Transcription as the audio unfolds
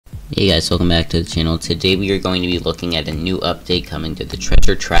Hey guys, welcome back to the channel. Today we are going to be looking at a new update coming to the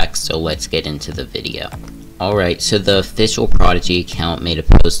treasure track, so let's get into the video. Alright, so the official Prodigy account made a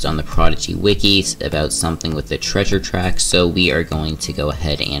post on the Prodigy wikis about something with the treasure track, so we are going to go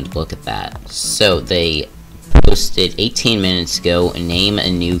ahead and look at that. So they posted 18 minutes ago, name a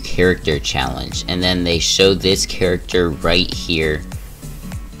new character challenge, and then they showed this character right here.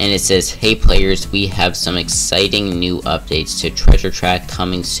 And it says, hey players, we have some exciting new updates to Treasure Track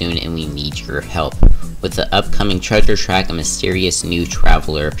coming soon and we need your help. With the upcoming Treasure Track, a mysterious new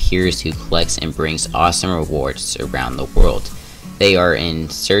traveler appears who collects and brings awesome rewards around the world. They are in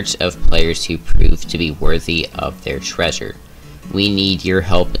search of players who prove to be worthy of their treasure. We need your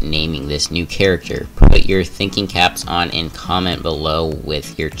help naming this new character. Put your thinking caps on and comment below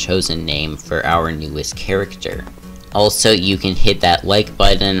with your chosen name for our newest character. Also, you can hit that like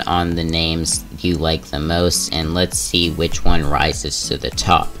button on the names you like the most, and let's see which one rises to the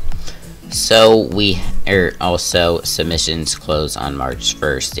top. So also submissions close on March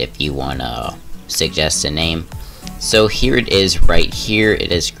 1st if you wanna suggest a name. So here it is right here.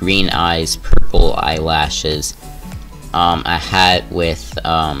 It is green eyes, purple eyelashes, a hat with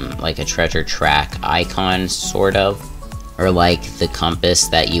like a treasure track icon sort of, or like the compass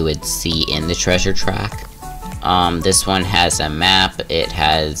that you would see in the treasure track. This one has a map. It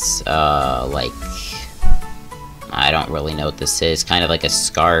has, like, I don't really know what this is. Kind of like a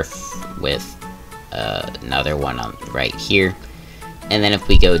scarf with, another one on right here. And then if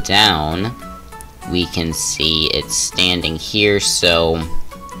we go down, we can see it's standing here, so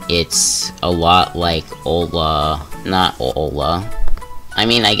it's a lot like Ola. Not Ola. I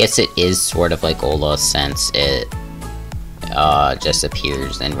mean, I guess it is sort of like Ola since it just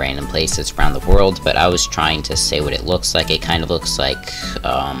appears in random places around the world, but I was trying to say what it looks like. It kind of looks like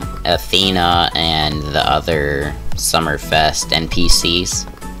Athena and the other Summerfest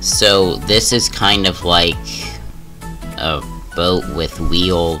NPCs. So this is kind of like a boat with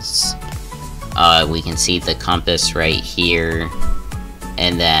wheels. We can see the compass right here,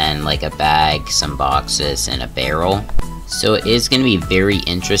 and then like a bag, some boxes, and a barrel. So it is going to be very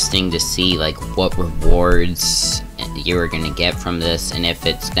interesting to see like what rewards you're going to get from this, and if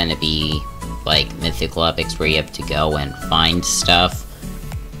it's going to be like mythical epics where you have to go and find stuff,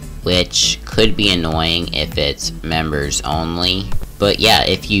 which could be annoying if it's members only. But yeah,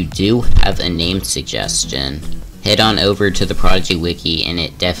 if you do have a name suggestion, head on over to the Prodigy wiki, and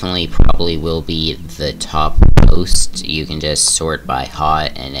it definitely probably will be the top post. You can just sort by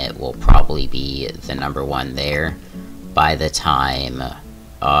hot and it will probably be the #1 there by the time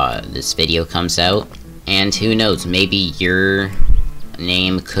this video comes out. And who knows, maybe your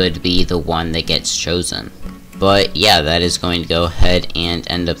name could be the one that gets chosen. But yeah, that is going to go ahead and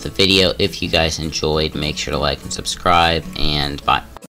end up the video. If you guys enjoyed, make sure to like and subscribe, and bye.